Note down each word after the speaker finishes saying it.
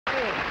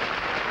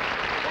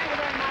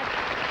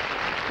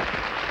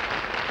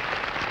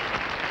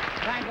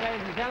Thank you,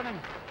 ladies and gentlemen.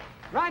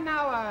 Right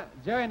now,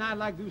 Jerry and I'd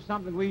like to do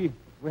something we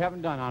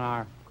haven't done on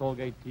our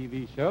Colgate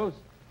TV shows.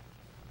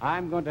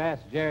 I'm going to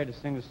ask Jerry to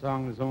sing a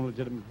song in his own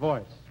legitimate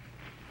voice.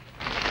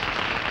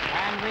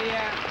 And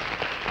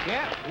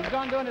yeah, he's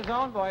going to do it in his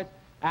own voice.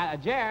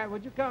 Jerry,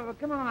 would you come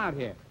on out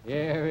here?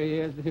 Here he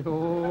is, the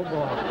old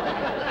boy.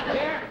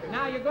 Jerry,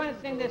 now you're going to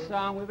sing this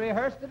song. We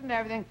rehearsed it and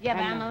everything. Yeah,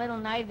 but I'm a little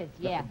nervous,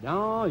 yeah.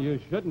 No, you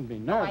shouldn't be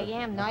nervous. Oh,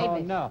 I am nervous. Oh,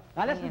 no.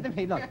 Now, listen to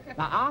me. Look,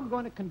 now, I'm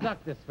going to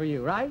conduct this for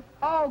you, right?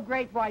 Oh,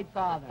 great white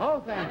father.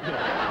 Oh, thank you.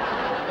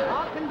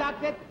 I'll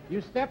conduct it.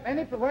 You step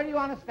where do you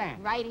want to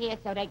stand? Right here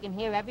so they can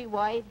hear every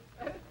word.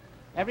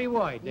 Every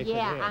word they should hear.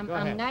 Yeah, I'm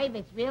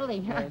nervous, really.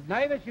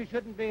 Nervous, you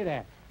shouldn't be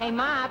there. Hey,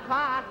 Ma,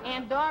 Pa,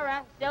 Aunt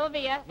Dora,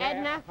 Sylvia, Yeah,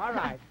 Edna. all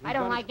right. I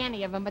don't like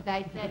any of them, but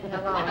I said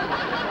hello. All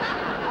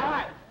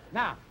right.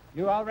 Now,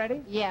 you all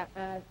ready? Yeah,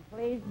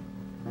 please.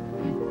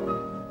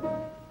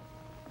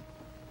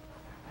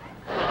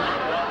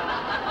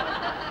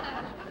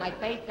 My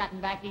face got in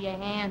the back of your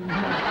hand.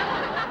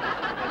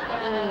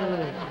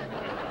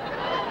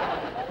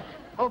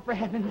 Oh, for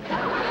heaven's sake.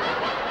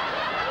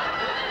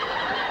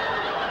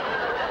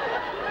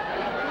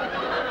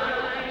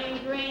 I'm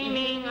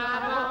dreaming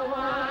of a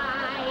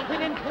white... We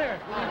didn't clear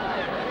it.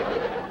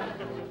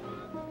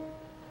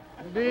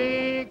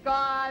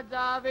 Because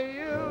of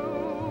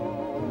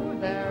you,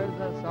 there's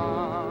a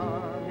song